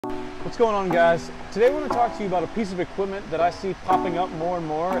What's going on, guys? Today I want to talk to you about a piece of equipment that I see popping up more and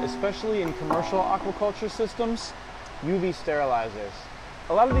more, especially in commercial aquaculture systems, UV sterilizers.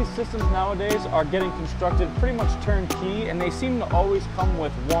 A lot of these systems nowadays are getting constructed pretty much turnkey, and they seem to always come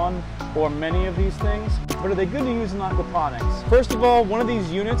with one or many of these things. But are they good to use in aquaponics? First of all, one of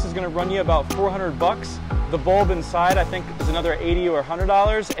these units is going to run you about 400 bucks. The bulb inside, I think, is another $80 or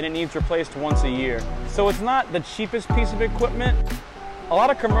 $100, and it needs replaced once a year. So it's not the cheapest piece of equipment. A lot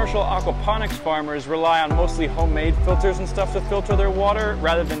of commercial aquaponics farmers rely on mostly homemade filters and stuff to filter their water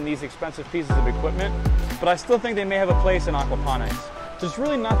rather than these expensive pieces of equipment, but I still think they may have a place in aquaponics. There's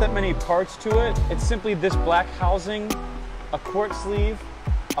really not that many parts to it. It's simply this black housing, a quart sleeve,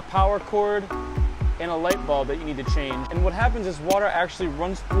 a power cord, and a light bulb that you need to change. And what happens is water actually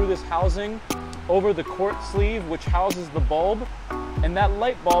runs through this housing over the quart sleeve, which houses the bulb, and that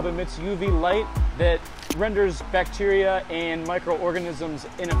light bulb emits UV light that renders bacteria and microorganisms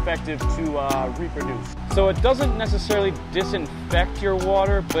ineffective to reproduce. So it doesn't necessarily disinfect your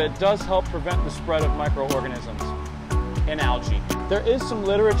water, but it does help prevent the spread of microorganisms and algae. There is some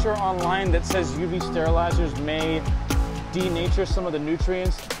literature online that says UV sterilizers may denature some of the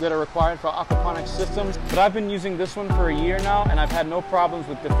nutrients that are required for aquaponics systems, but I've been using this one for a year now and I've had no problems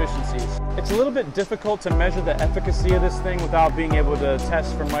with deficiencies. It's a little bit difficult to measure the efficacy of this thing without being able to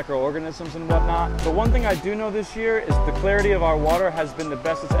test for microorganisms and whatnot, but one thing I do know this year is the clarity of our water has been the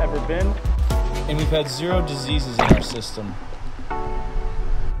best it's ever been, and we've had 0 diseases in our system.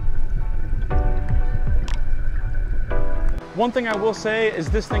 One thing I will say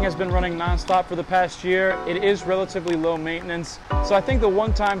is this thing has been running non-stop for the past year. It is relatively low maintenance, so I think the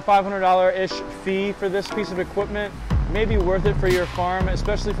one-time $500-ish fee for this piece of equipment may be worth it for your farm,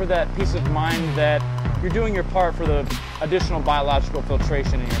 especially for that peace of mind that you're doing your part for the additional biological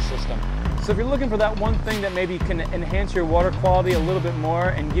filtration in your system. So if you're looking for that one thing that maybe can enhance your water quality a little bit more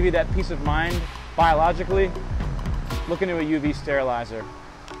and give you that peace of mind biologically, look into a UV sterilizer.